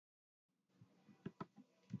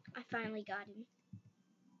finally got him.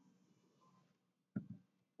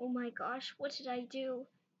 Oh my gosh, what did I do?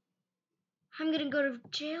 I'm gonna go to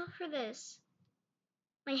jail for this.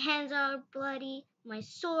 My hands are bloody, my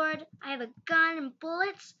sword, I have a gun and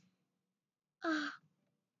bullets. Ugh.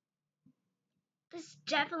 This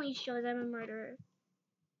definitely shows I'm a murderer.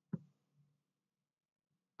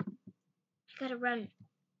 I gotta run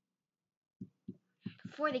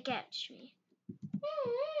before they catch me.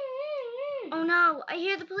 Oh no, I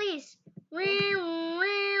hear the police.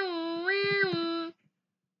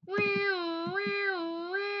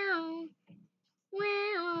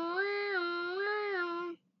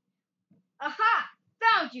 Aha!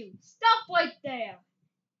 Found you! Stop right there!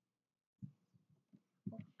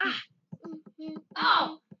 Ah.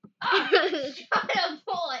 Oh! Oh! Shot a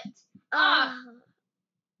bullet! Ah!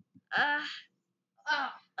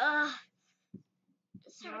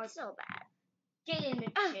 This hurts so bad. Get in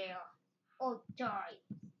the chair or die.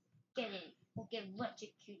 Get in or get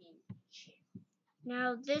electrocuted in the chair.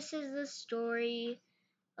 Now this is the story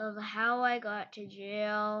of how I got to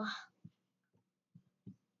jail.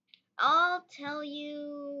 I'll tell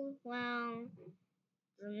you, well,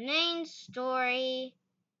 the main story,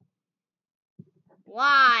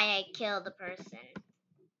 why I killed the person.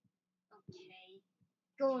 Okay.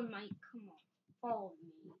 Go in my, come on, follow me.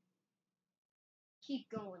 Keep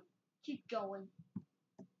going. Keep going.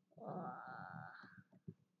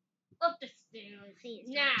 Up the stairs. Please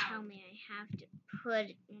now. don't tell me I have to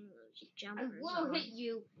put one of those jumpers I will on. hit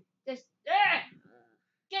you. Just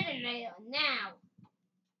get in there now.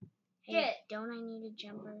 Hey, don't I need a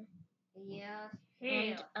jumper? Yeah.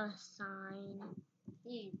 And a sign.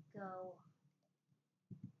 Here you go.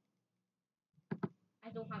 I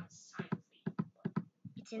don't have a sign for you. But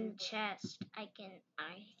it's in the chest. I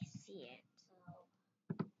see it.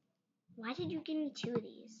 Why did you give me 2 of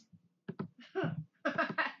these?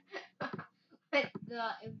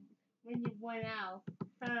 When you went out.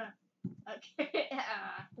 Okay.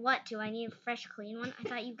 What, do I need a fresh clean one? I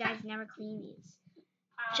thought you guys never clean these.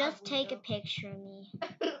 Just take a picture of me.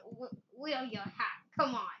 Wear your hat.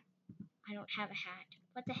 Come on. I don't have a hat.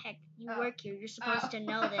 What the heck? You work here. You're supposed to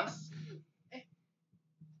know this.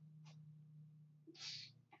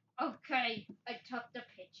 Okay, I took the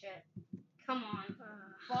picture. Come on,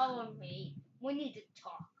 follow me. We need to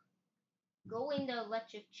talk. Go in the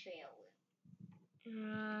electric chair.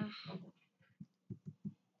 I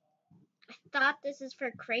thought this is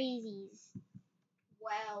for crazies.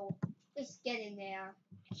 Well, just get in there.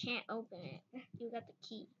 I can't open it. You got the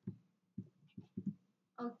key.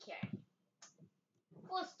 Okay.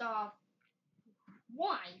 First off,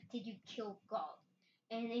 why did you kill God?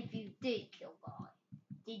 And if you did kill God,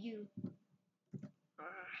 did you?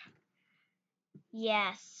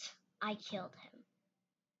 Yes, I killed him.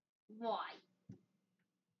 Why?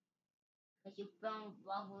 Because you fell in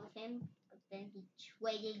love with him, but then he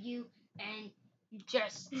traded you, and you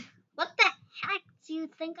just... What the heck do you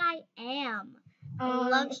think I am? A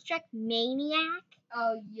love-struck maniac?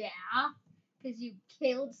 Oh, yeah? Because you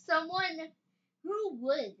killed someone? Who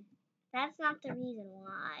would? That's not the reason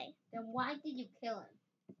why. Then why did you kill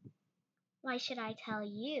him? Why should I tell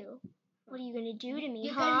you? What are you going to do to me,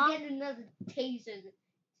 You're huh? going to get another taser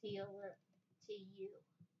to you.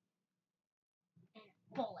 And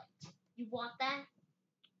a bullet. You want that?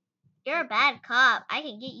 You're a bad cop. I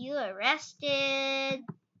can get you arrested.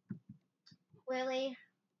 Really?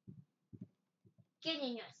 Get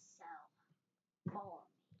in your cell. Oh.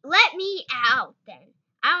 Let me out, then.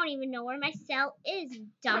 I don't even know where my cell is, you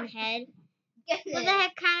dumbhead. What the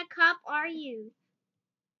heck kind of cop are you?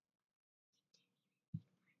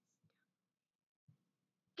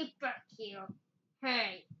 Get back here.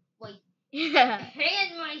 Hey, wait.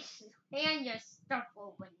 Hand your stuff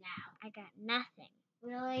over now. I got nothing.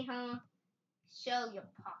 Really, huh? Show your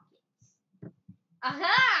pockets.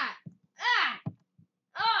 Aha! Ah!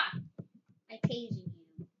 Ah! I'm tasing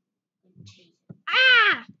you. I'm tasing.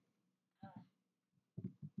 Ah!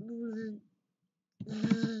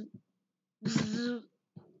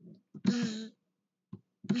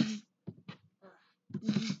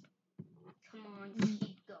 Come on,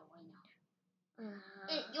 keep going.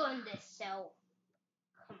 You're in this cell.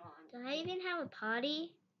 Come on. Do I even have a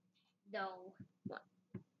potty? No.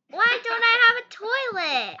 Why don't I have a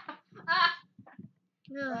toilet?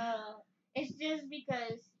 It's just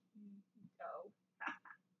because. No.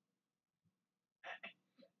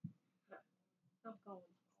 I'm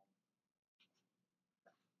going.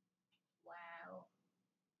 Wow.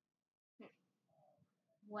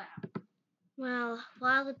 Wow. Well,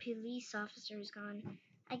 while the police officer is gone,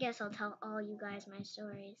 I guess I'll tell all you guys my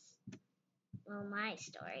stories. Well, my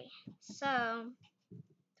story. So,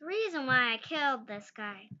 The reason why I killed this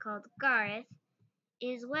guy called Gareth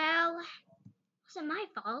is, well, it wasn't my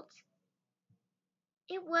fault.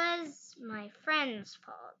 It was my friend's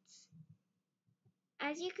fault.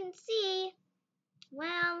 As you can see,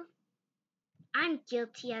 well, I'm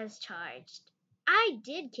guilty as charged. I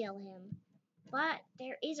did kill him, but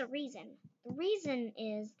there is a reason. The reason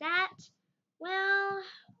is that, well,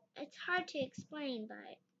 it's hard to explain,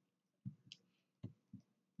 but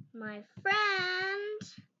my friend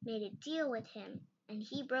made a deal with him, and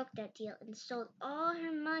he broke that deal and stole all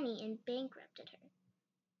her money and bankrupted her.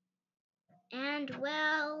 And,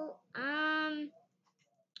 well,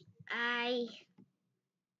 he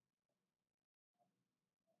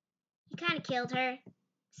kind of killed her.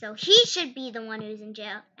 So he should be the one who's in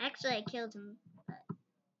jail. Actually, I killed him, but,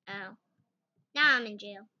 oh. Now I'm in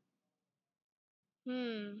jail.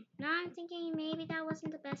 Now I'm thinking maybe that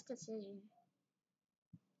wasn't the best decision.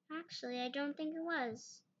 Actually, I don't think it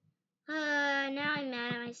was. Now I'm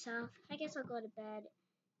mad at myself. I guess I'll go to bed.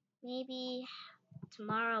 Maybe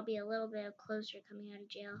tomorrow I'll be a little bit closer coming out of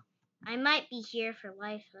jail. I might be here for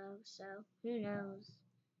life, though, so who knows.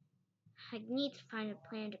 I need to find a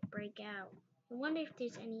plan to break out. I wonder if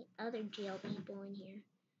there's any other jail people in here.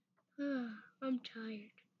 I'm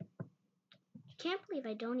tired. I can't believe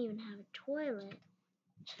I don't even have a toilet.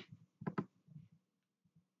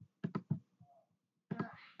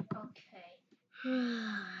 Okay.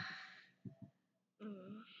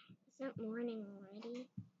 Is it morning already?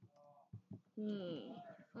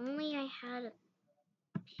 If only I had a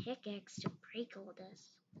pickaxe to break all this.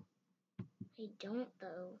 I don't,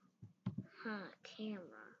 though.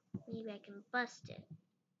 Camera. Maybe I can bust it.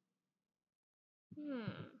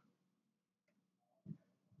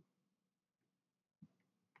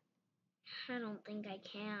 I don't think I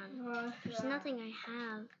can. There's nothing I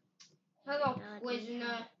have. Hello,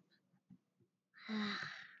 prisoner.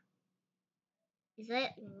 Is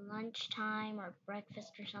it lunchtime or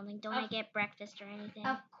breakfast or something? Don't I get breakfast or anything?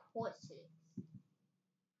 Of course it is.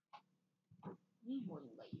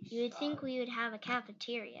 You would think we would have a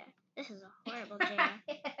cafeteria. This is a horrible jail.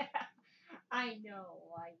 I know,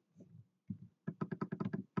 right?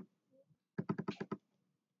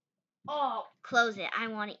 Oh, close it. I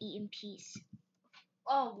want to eat in peace.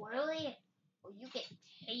 Oh, really? Well, you get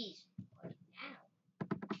tased right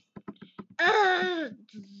now.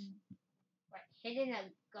 What, hitting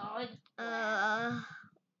a guard?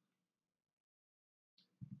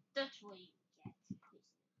 That's what you get.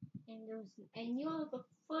 And you're the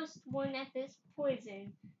first one at this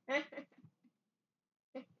prison.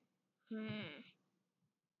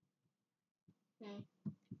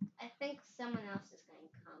 I think someone else is going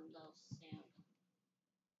to come though soon.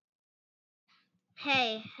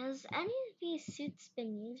 Hey, has any of these suits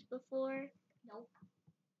been used before? Nope.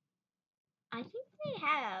 I think they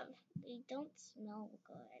have. They don't smell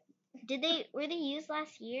good. Were they used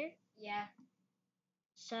last year? Yeah.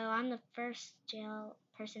 So I'm the first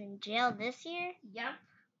person in jail this year? Yep.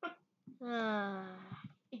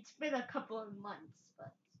 It's been a couple of months,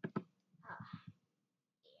 but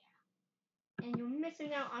yeah. And you're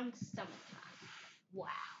missing out on summertime. Wow.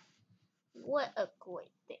 What a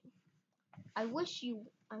great thing. I wish you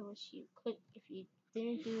could. If you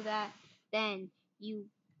didn't do that, then you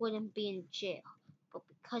wouldn't be in jail. But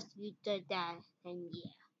because you did that, then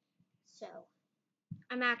yeah. So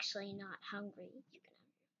I'm actually not hungry. You can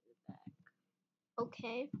have your food back.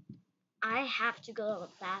 Okay. I have to go to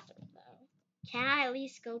the bathroom though. Can I at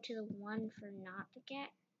least go to the one for not the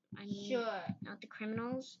Sure. Not the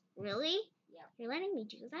criminals? Really? Yeah. You're letting me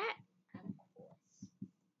do that? Of course.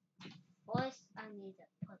 First, I need to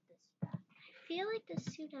put this back. I feel like the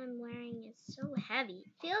suit I'm wearing is so heavy.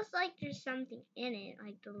 It feels like there's something in it,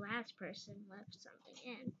 like the last person left something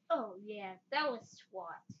in. Oh yeah, that was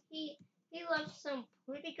SWAT. He left some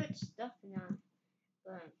pretty good stuff in it.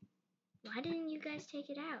 But why didn't you guys take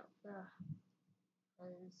it out?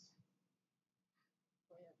 Because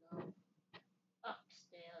I don't know.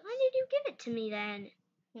 Upstairs. Why did you give it to me then?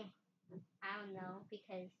 I don't know,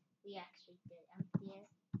 because we actually did out there.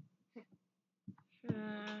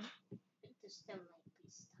 There still might be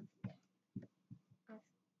stuff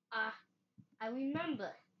there. I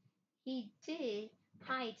remember he did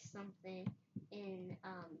hide something in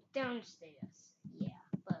downstairs. Yeah,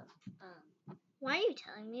 but why are you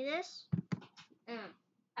telling me this? I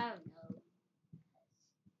don't know.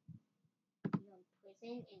 Because you're in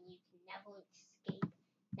prison and you can never escape.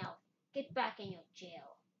 Now get back in your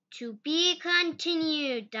jail. To be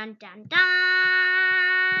continued. Dun dun dun.